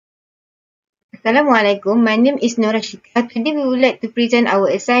Assalamualaikum, my name is RASYIQAH. Today we would like to present our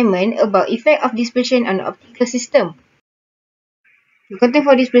assignment about effect of dispersion on optical system. The content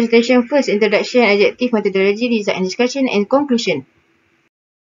for this presentation: first, introduction, adjective, methodology, result and discussion, and conclusion.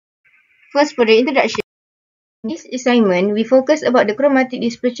 First, for the introduction. In this assignment, we focus about the chromatic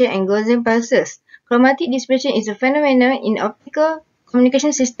dispersion and Gaussian pulses. Chromatic dispersion is a phenomenon in optical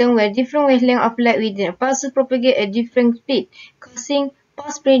communication system where different wavelengths of light within a pulse propagate at different speed, causing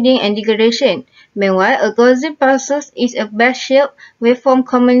pulse spreading and degradation. Meanwhile, a Gaussian pulse is a bell-shaped waveform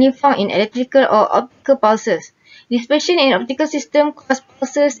commonly found in electrical or optical pulses. Dispersion in optical system causes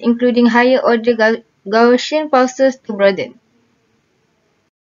pulses, including higher order Gaussian pulses, to broaden.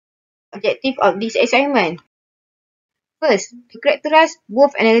 Objective of this assignment. First, to characterize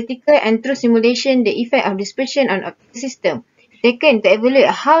both analytical and through simulation the effect of dispersion on optical system. Second, to evaluate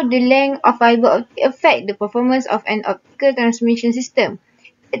how the length of fiber optic affect the performance of an optical transmission system.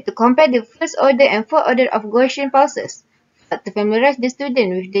 Third, to compare the first order and fourth order of Gaussian pulses. Fourth, to familiarize the student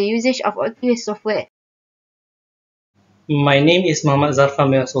with the usage of OPTOELECTRONICS software. My name is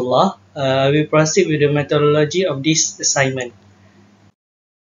Zharfan. We proceed with the methodology of this assignment.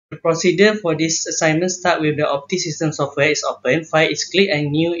 The procedure for this assignment starts with the OptiSystem software is open, file is clicked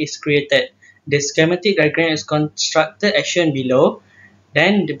and new is created. The schematic diagram is constructed as shown below.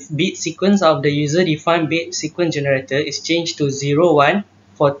 Then the bit sequence of the user-defined bit sequence generator is changed to 0, 1,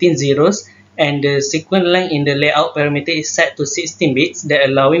 14 zeros, and the sequence length in the layout parameter is set to 16 bits, that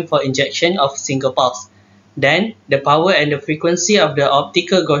allowing for injection of single pulse. Then the power and the frequency of the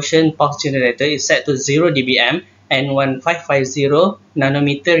optical Gaussian pulse generator is set to 0 dBm and 1550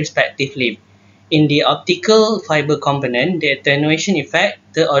 nanometer respectively. In the optical fiber component, the attenuation effect,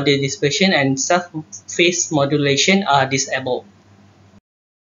 third order dispersion, and self-phase modulation are disabled.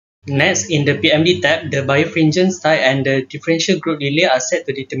 Next, in the PMD tab, the birefringence type and the differential group delay are set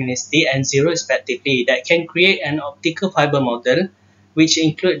to deterministic and 0 respectively, that can create an optical fiber model, which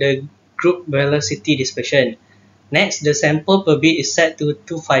include the group velocity dispersion. Next, the sample per bit is set to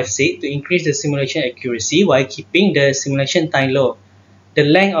 256 to increase the simulation accuracy while keeping the simulation time low. The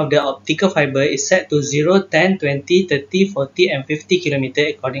length of the optical fiber is set to 0, 10, 20, 30, 40, and 50 km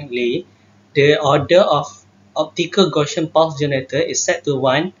accordingly. The order of optical Gaussian pulse generator is set to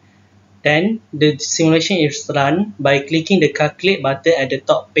 1. Then, the simulation is run by clicking the calculate button at the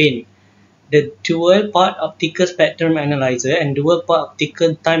top pane. The dual-port optical spectrum analyzer and dual-port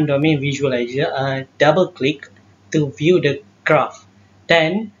optical time domain visualizer are double-clicked to view the graph.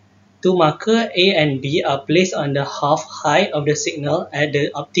 Then, two markers A and B are placed on the half height of the signal at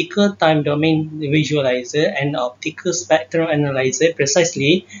the optical time domain visualizer and optical spectrum analyzer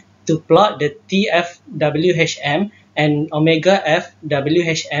precisely to plot the TF-WHM and omega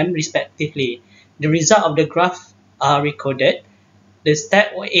F-WHM respectively. The result of the graph are recorded. The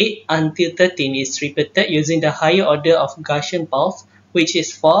step 8 until 13 is repeated using the higher order of Gaussian pulse, which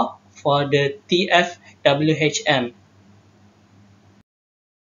is 4 for the TF-WHM.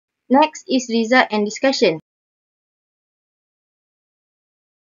 Next is result and discussion.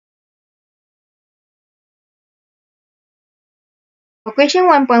 For question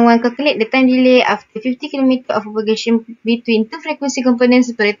 1.1, calculate the time delay after 50 km of propagation between two frequency components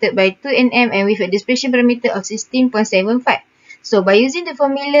separated by 2 nm and with a dispersion parameter of 16.75. So, by using the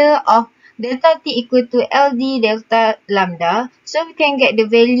formula of delta t equal to LD delta lambda, so we can get the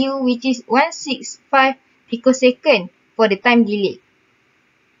value which is 165 picosecond for the time delay.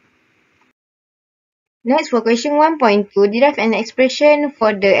 Next, for question 1.2, derive an expression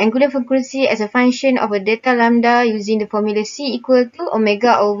for the angular frequency as a function of a delta lambda using the formula C equal to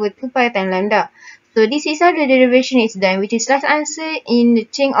omega over 2 pi times lambda. So, this is how the derivation is done, which is last answer in the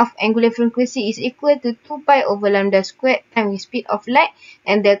chain of angular frequency is equal to 2 pi over lambda squared times speed of light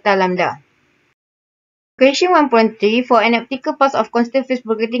and delta lambda. Question 1.3, for an optical pulse of constant phase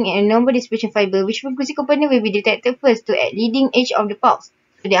propagating in a normal dispersion fiber, which frequency component will be detected first to at leading edge of the pulse?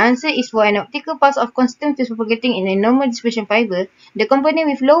 So the answer is for an optical pulse of constant phase propagating in a normal dispersion fiber, the component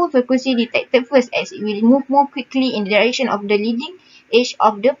with lower frequency detected first as it will move more quickly in the direction of the leading edge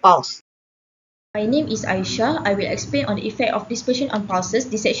of the pulse. My name is AISYAH. I will explain on the effect of dispersion on pulses.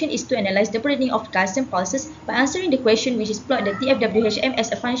 This section is to analyze the broadening of Gaussian pulses by answering the question which is plot the TF-WHM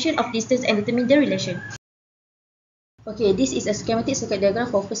as a function of distance and determine the relation. Okay, this is a schematic circuit diagram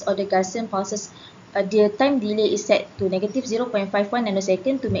for first order Gaussian pulses. The time delay is set to negative 0.51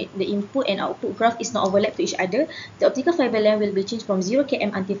 nanosecond to make the input and output graph is not overlap to each other. The optical fiber length will be changed from 0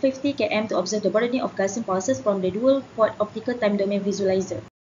 km until 50 km to observe the broadening of Gaussian pulses from the dual port optical time domain visualizer.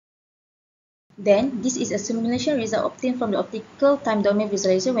 Then, this is a simulation result obtained from the optical time domain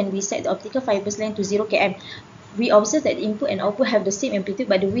visualizer when we set the optical fibers length to 0 km. we observe that the input and output have the same amplitude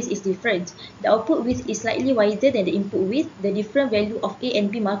but the width is different. The output width is slightly wider than the input width. The different value of A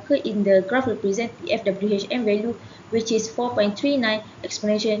and B marker in the graph represent the FWHM value, which is 4.39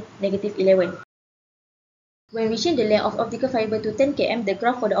 exponential negative 11. When we change the length of optical fiber to 10 km, the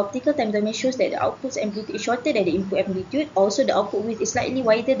graph for the optical time domain shows that the output's amplitude is shorter than the input amplitude. Also, the output width is slightly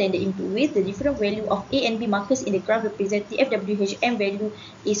wider than the input width. The different value of A and B markers in the graph represent the FWHM value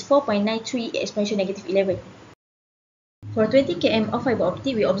is 4.93 exponential negative 11. For 20 km of fiber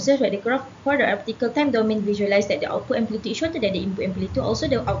optic, we observe that the graph for the optical time domain visualizes that the output amplitude is shorter than the input amplitude. Also,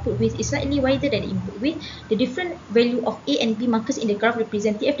 the output width is slightly wider than the input width. The different value of A and B markers in the graph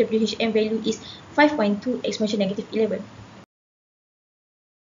represent the FWHM value is 5.2 exponential negative 11.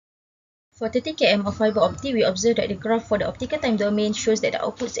 For 30 km of fiber optic, we observe that the graph for the optical time domain shows that the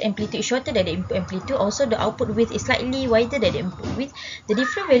output's amplitude is shorter than the input amplitude. Also, the output width is slightly wider than the input width. The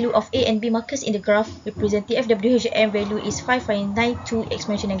different value of A and B markers in the graph represent the FWHM value is 5.92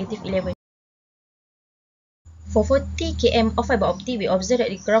 exponential negative 11. For 40 km of fiber optic, we observe that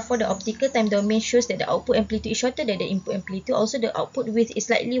the graph for the optical time domain shows that the output amplitude is shorter than the input amplitude. Also, the output width is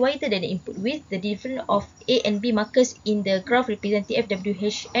slightly wider than the input width. The difference of A and B markers in the graph represent the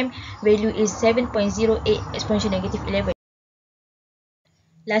FWHM value is 7.08 exponential negative 11.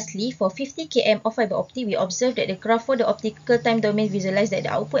 Lastly, for 50 km of fiber optic, we observe that the graph for the optical time domain visualizes that the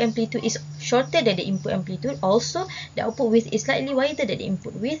output amplitude is shorter than the input amplitude. Also, the output width is slightly wider than the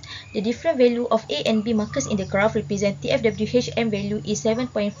input width. The different value of A and B markers in the graph represent the FWHM value is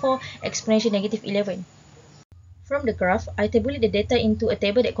 7.4 exponential negative 11. From the graph, I tabulate the data into a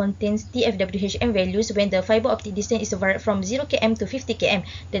table that contains the FWHM values when the fiber optic distance is varied from 0 km to 50 km.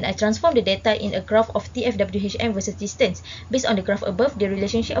 Then I transform the data in a graph of the FWHM versus distance. Based on the graph above, the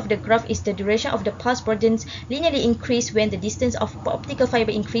relationship of the graph is the duration of the pulse burdens linearly increase when the distance of optical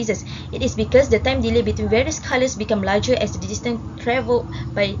fiber increases. It is because the time delay between various colors become larger as the distance traveled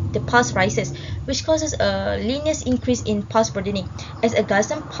by the pulse rises, which causes a linear increase in pulse burdening. As a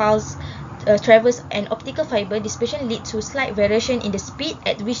Gaussian pulse travels an optical fiber, dispersion leads to slight variation in the speed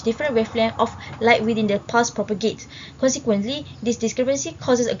at which different wavelengths of light within the pulse propagates. Consequently, this discrepancy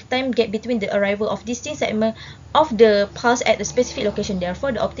causes a time gap between the arrival of distinct segment of the pulse at a specific location.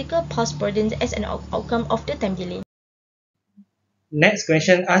 Therefore, the optical pulse burdens as an outcome of the time delay. Next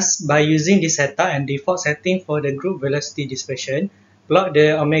question asks, by using this setup and default setting for the group velocity dispersion, plot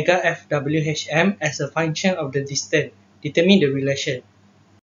the omega FWHM as a function of the distance. Determine the relation.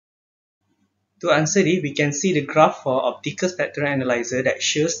 To answer this, we can see the graph for optical spectrum analyzer that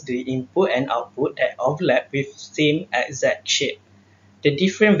shows the input and output that overlap with same exact shape. The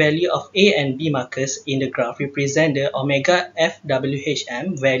different value of A and B markers in the graph represent the omega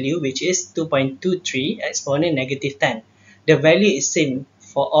FWHM value, which is 2.23 exponent negative 10. The value is same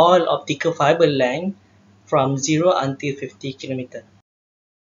for all optical fiber length from 0 until 50 km.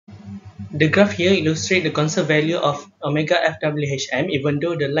 The graph here illustrates the constant value of omega FWHM even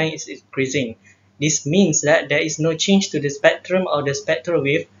though the line is increasing. This means that there is no change to the spectrum or the spectral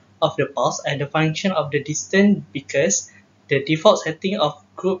wave of the pulse as a function of the distance because the default setting of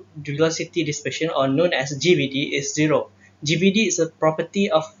group velocity dispersion, or known as GVD, is 0. GVD is a property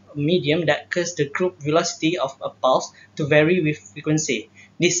of a medium that causes the group velocity of a pulse to vary with frequency.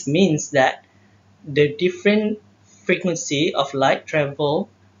 This means that the different frequency of light travel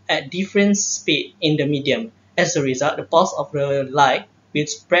at different speed in the medium. As a result, the pulse of the light will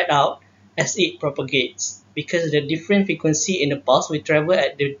spread out as it propagates because the different frequency in the pulse will travel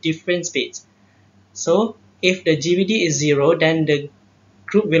at the different speeds. So, if the GVD is 0, then the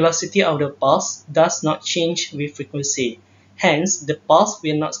group velocity of the pulse does not change with frequency. Hence, the pulse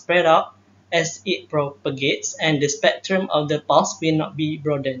will not spread out as it propagates and the spectrum of the pulse will not be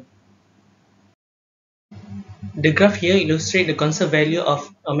broadened. The graph here illustrates the constant value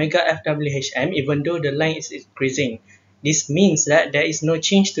of omega FWHM even though the line is increasing. This means that there is no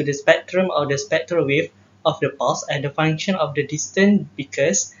change to the spectrum or the spectral wave of the pulse as a function of the distance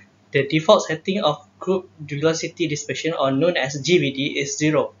because the default setting of group velocity dispersion, or known as GVD, is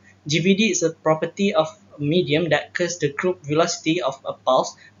 0. GVD is a property of a medium that causes the group velocity of a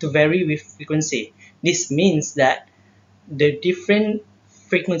pulse to vary with frequency. This means that the different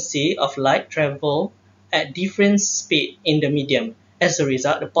frequency of light travel at different speed in the medium. As a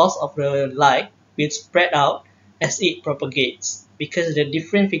result, the pulse of the light will spread out as it propagates because the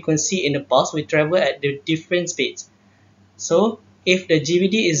different frequency in the pulse will travel at the different speeds. So, if the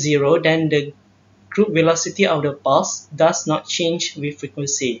GVD is 0, then the group velocity of the pulse does not change with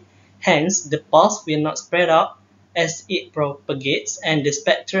frequency. Hence, the pulse will not spread out as it propagates and the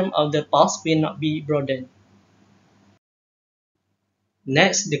spectrum of the pulse will not be broadened.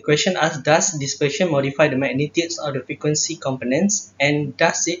 Next, the question asks, does dispersion modify the magnitudes of the frequency components, and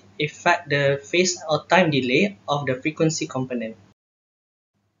does it affect the phase or time delay of the frequency component?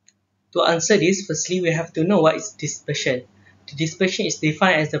 To answer this, firstly, we have to know what is dispersion. The dispersion is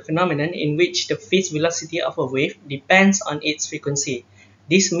defined as the phenomenon in which the phase velocity of a wave depends on its frequency.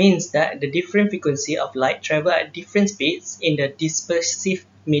 This means that the different frequency of light travel at different speeds in the dispersive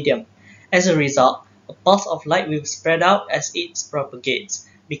medium. As a result, a pulse of light will spread out as it propagates,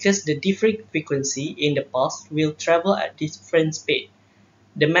 because the different frequency in the pulse will travel at different speed.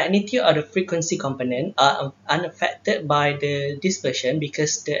 The magnitude of the frequency component are unaffected by the dispersion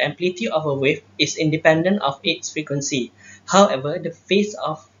because the amplitude of a wave is independent of its frequency. However, the phase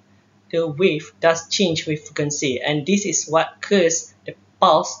of the wave does change with frequency, and this is what causes the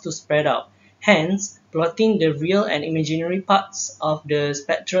pulse to spread out. Hence, plotting the real and imaginary parts of the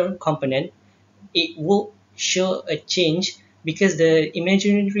spectral component, it will show a change because the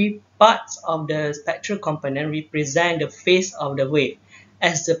imaginary parts of the spectral component represent the phase of the wave.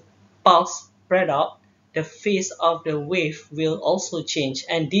 As the pulse spread out, the phase of the wave will also change,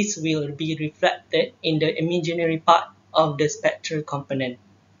 and this will be reflected in the imaginary part of the spectral component.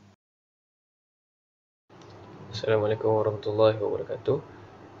 Assalamualaikum warahmatullahi wabarakatuh.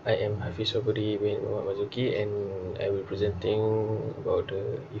 I am HAFIZ SOBRI bin MARZUKI, and I will be presenting about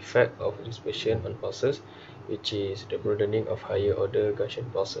the effect of dispersion on pulses, which is the broadening of higher order Gaussian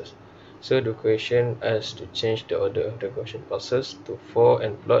pulses. So the question asks to change the order of the Gaussian pulses to 4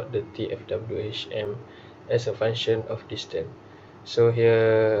 and plot the TFWHM as a function of distance. So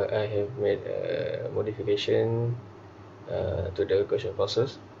here I have made a modification to the Gaussian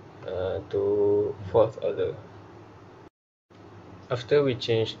pulses to 4th order. After we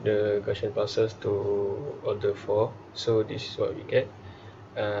change the Gaussian pulses to order 4, so this is what we get,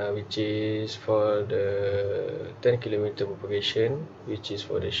 which is for the 10 km propagation, which is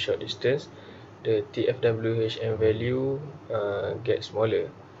for the short distance, the TFWHM value gets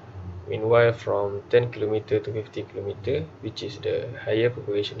smaller. Meanwhile, from 10 km to 50 km, which is the higher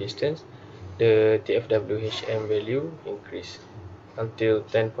propagation distance, the TFWHM value increase until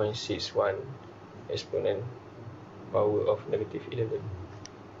 10.61 exponent power of -11.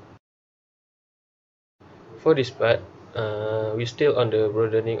 For this part, we're still on the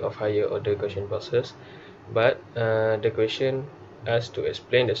broadening of higher order Gaussian pulses, but the question asks to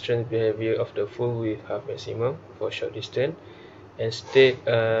explain the strength behavior of the full width half maximum for short distance, and state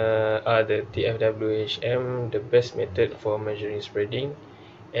are the TFWHM the best method for measuring spreading,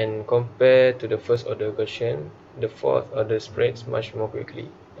 and compare to the first order Gaussian, the fourth order spreads much more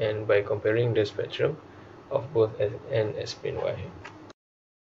quickly, and by comparing the spectrum of both and explain why.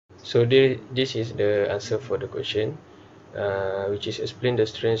 So this is the answer for the question, which is explain the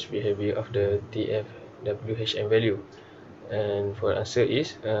strange behavior of the TFWHM value. And for answer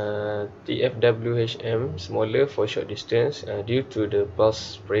is TFWHM smaller for short distance due to the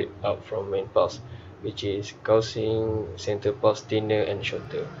pulse spread out from main pulse, which is causing center pulse thinner and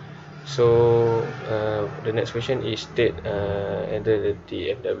shorter. So the next question is state whether the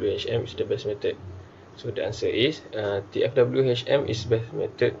TFWHM is the best method. So the answer is TFWHM is best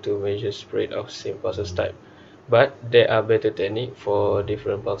method to measure spread of same pulses type, but there are better technique for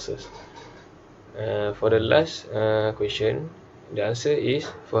different pulses. For the last question, the answer is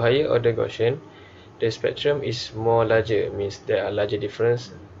for higher order Gaussian, the spectrum is more larger, means there are larger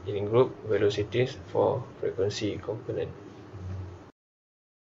difference in group velocities for frequency component.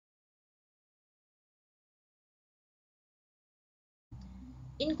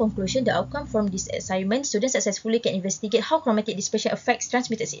 In conclusion, the outcome from this assignment, students successfully can investigate how chromatic dispersion affects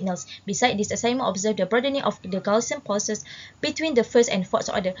transmitted signals. Besides this assignment, observe the broadening of the Gaussian pulses between the first and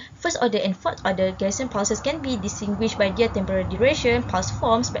fourth order. First order and fourth order Gaussian pulses can be distinguished by their temporal duration, pulse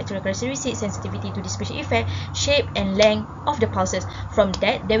form, spectral characteristics, sensitivity to dispersion effect, shape, and length of the pulses. From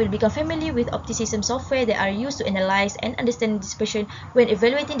that, they will become familiar with opticism software that are used to analyze and understand dispersion when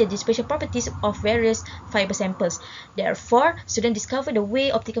evaluating the dispersion properties of various fiber samples. Therefore, students discover the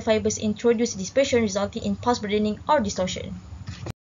way optical fibers introduce dispersion, resulting in pulse broadening or distortion.